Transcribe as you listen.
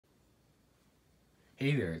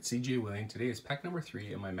Hey there, it's CJ William. Today is pack number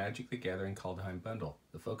 3 in my Magic the Gathering Kaldheim bundle.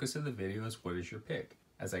 The focus of the video is what is your pick.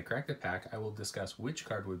 As I crack the pack, I will discuss which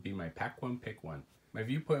card would be my pack 1 pick 1. My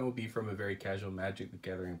viewpoint will be from a very casual Magic the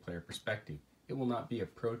Gathering player perspective. It will not be a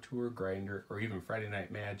Pro Tour grinder or even Friday Night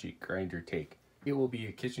Magic grinder take. It will be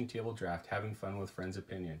a kitchen table draft, having fun with friends'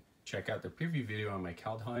 opinion. Check out the preview video on my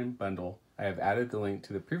Kaldheim bundle. I have added the link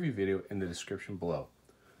to the preview video in the description below.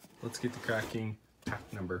 Let's get to cracking pack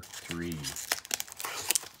number 3.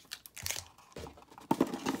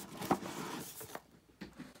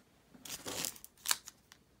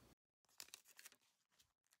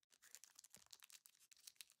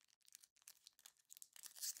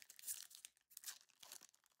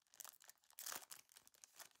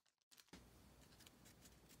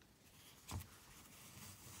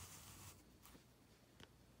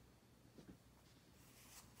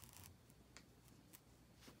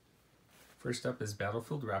 First up is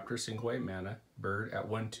Battlefield Raptor, single white mana, bird at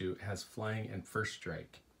 1/2, has flying and first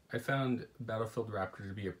strike. I found Battlefield Raptor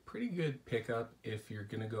to be a pretty good pickup if you're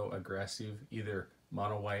going to go aggressive, either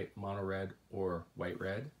mono white, mono red, or white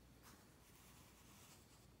red.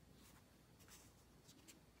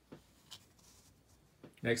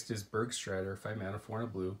 Next is Bergstrider, 5 mana, 4 and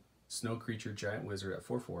a blue, snow creature, giant wizard at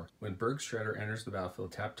 4/4. When Bergstrider enters the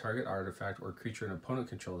battlefield, tap target artifact or creature an opponent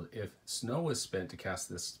controls. If snow was spent to cast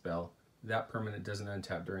this spell, that permanent doesn't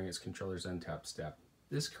untap during its controller's untap step.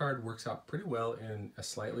 This card works out pretty well in a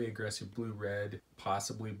slightly aggressive blue-red,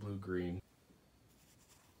 possibly blue-green.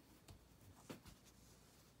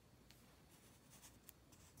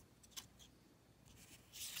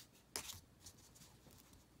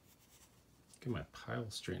 Get my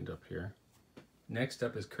pile straightened up here. Next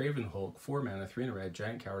up is Craven Hulk, 4 mana, 3 and a red,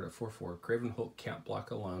 giant coward at 4/4. Craven Hulk can't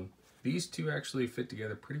block alone. These two actually fit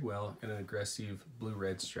together pretty well in an aggressive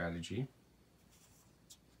blue-red strategy.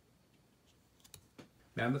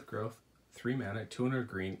 Mammoth Growth, 3 mana, 2 and a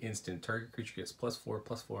green, instant. Target creature gets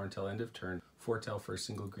 +4/+4 until end of turn. Foretell for a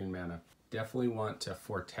single green mana. Definitely want to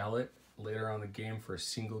foretell it later on the game for a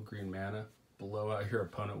single green mana. Blow out your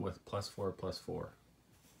opponent with +4/+4.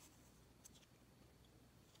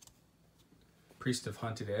 Priest of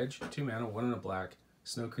Haunted Edge, 2 mana, 1 and a black,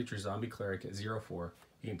 snow creature zombie cleric at 0/4.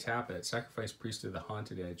 You can tap it, sacrifice Priest of the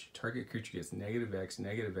Haunted Edge. Target creature gets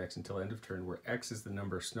 -X until end of turn, where X is the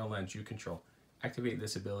number of snowlands you control. Activate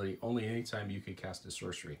this ability only anytime you could cast a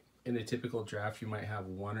sorcery. In a typical draft, you might have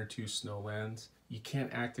 1 or 2 snowlands. You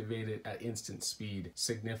can't activate it at instant speed.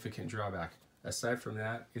 Significant drawback. Aside from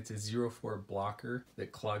that, it's a 0/4 blocker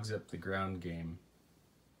that clogs up the ground game.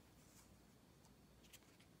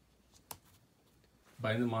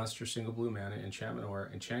 Bind the monster, single blue mana, enchantment or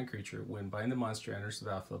enchant creature. When bind the monster enters the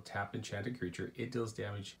battlefield, tap enchanted creature. It deals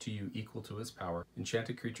damage to you equal to its power.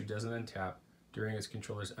 Enchanted creature doesn't untap during its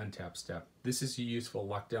controller's untap step. This is a useful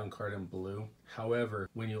lockdown card in blue. However,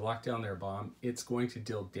 when you lock down their bomb, it's going to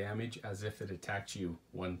deal damage as if it attacked you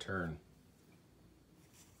one turn.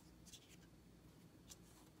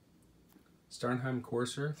 Starnheim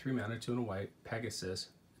Courser, 3 mana, 2 and a white, Pegasus.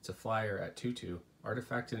 It's a flyer at 2/2.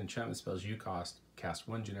 Artifact and enchantment spells you cast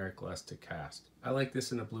 1 generic less to cast. I like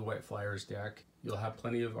this in a blue-white flyers deck. You'll have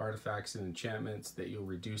plenty of artifacts and enchantments that you'll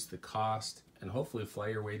reduce the cost and hopefully fly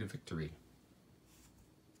your way to victory.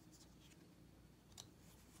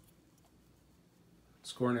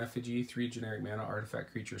 Scorn Effigy, 3 generic mana,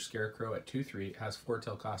 artifact creature, scarecrow at 2/3, has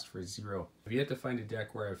foretell cost for 0. I've yet to find a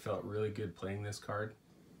deck where I felt really good playing this card.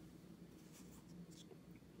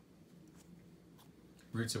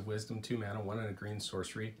 Roots of Wisdom, 2 mana, 1 and a green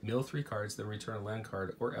sorcery. Mill 3 cards, then return a land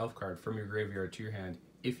card or elf card from your graveyard to your hand.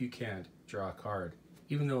 If you can't, draw a card.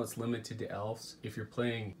 Even though it's limited to elves, if you're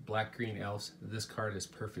playing black-green elves, this card is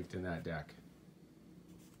perfect in that deck.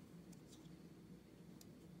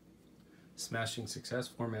 Smashing Success,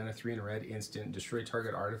 4 mana, 3 and a red, instant. Destroy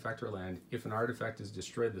target artifact or land. If an artifact is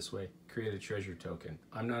destroyed this way, create a treasure token.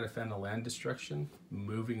 I'm not a fan of land destruction.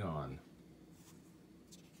 Moving on.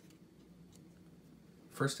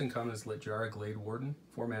 First uncommon is Litjara, Glade Warden,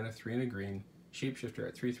 4 mana, 3 and a green, shapeshifter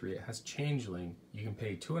at 3/3. It has changeling. You can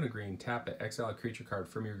pay 2 and a green, tap it, exile a creature card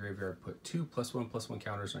from your graveyard, put 2 +1/+1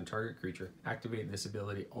 counters on target creature. Activate this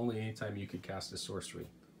ability only anytime you could cast a sorcery.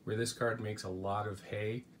 Where this card makes a lot of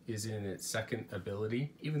hay is in its second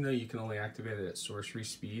ability. Even though you can only activate it at sorcery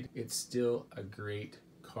speed, it's still a great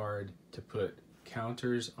card to put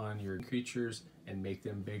counters on your creatures and make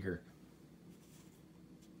them bigger.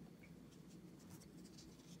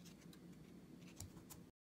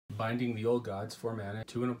 Binding the Old Gods, 4 mana,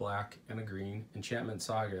 2 and a black and a green, enchantment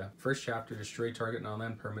saga. First chapter, destroy target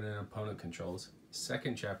non-land permanent opponent controls.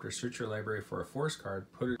 Second chapter, search your library for a force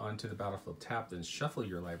card, put it onto the battlefield tap, then shuffle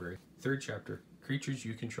your library. Third chapter, creatures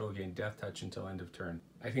you control gain death touch until end of turn.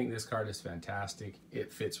 I think this card is fantastic.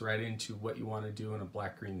 It fits right into what you want to do in a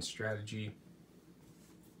black-green strategy.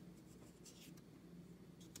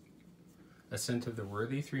 Ascent of the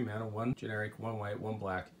Worthy, 3 mana, 1 generic, 1 white, 1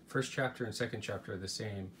 black. First chapter and second chapter are the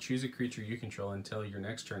same. Choose a creature you control until your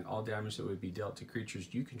next turn. All damage that would be dealt to creatures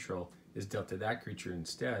you control is dealt to that creature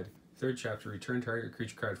instead. Third chapter, return target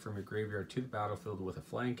creature card from your graveyard to the battlefield with a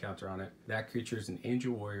flying counter on it. That creature is an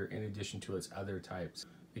angel warrior in addition to its other types.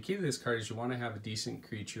 The key to this card is you want to have a decent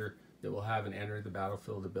creature that will have an enter the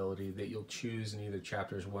battlefield ability that you'll choose in either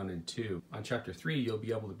chapters 1 and 2. On chapter 3, you'll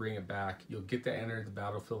be able to bring it back. You'll get the enter the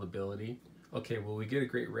battlefield ability. Okay, will we get a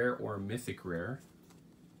great rare or a mythic rare?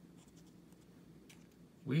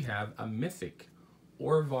 We have a mythic.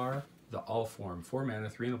 Orvar the All-Form, 4 mana,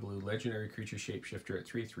 3 and a blue, legendary creature shapeshifter at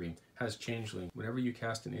 3/3, has changeling. Whenever you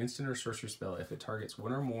cast an instant or sorcery spell, if it targets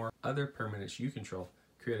one or more other permanents you control,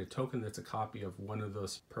 create a token that's a copy of one of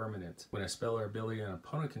those permanents. When a spell or ability an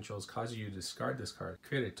opponent controls causes you to discard this card,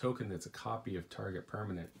 create a token that's a copy of target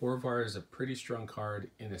permanent. Orvar is a pretty strong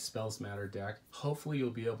card in a Spells Matter deck. Hopefully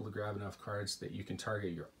you'll be able to grab enough cards that you can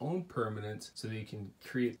target your own permanents so that you can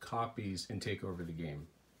create copies and take over the game.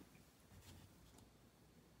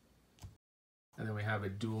 And then we have a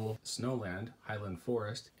dual Snowland, Highland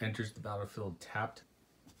Forest, enters the battlefield tapped.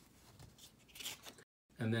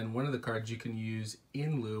 And then one of the cards you can use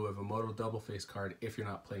in lieu of a modal double face card if you're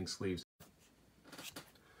not playing sleeves.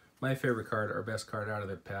 My favorite card, or best card out of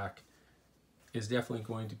the pack, is definitely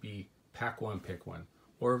going to be Pack 1, Pick 1.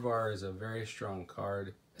 Orvar is a very strong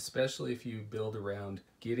card, especially if you build around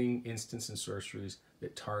getting instants and sorceries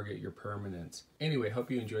that target your permanents. Anyway, hope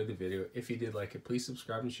you enjoyed the video. If you did like it, please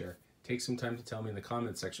subscribe and share. Take some time to tell me in the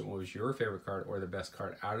comments section what was your favorite card or the best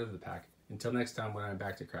card out of the pack. Until next time when I'm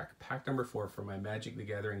back to crack pack number 4 for my Magic the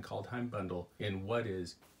Gathering Kaldheim bundle in What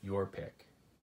Is Your Pick?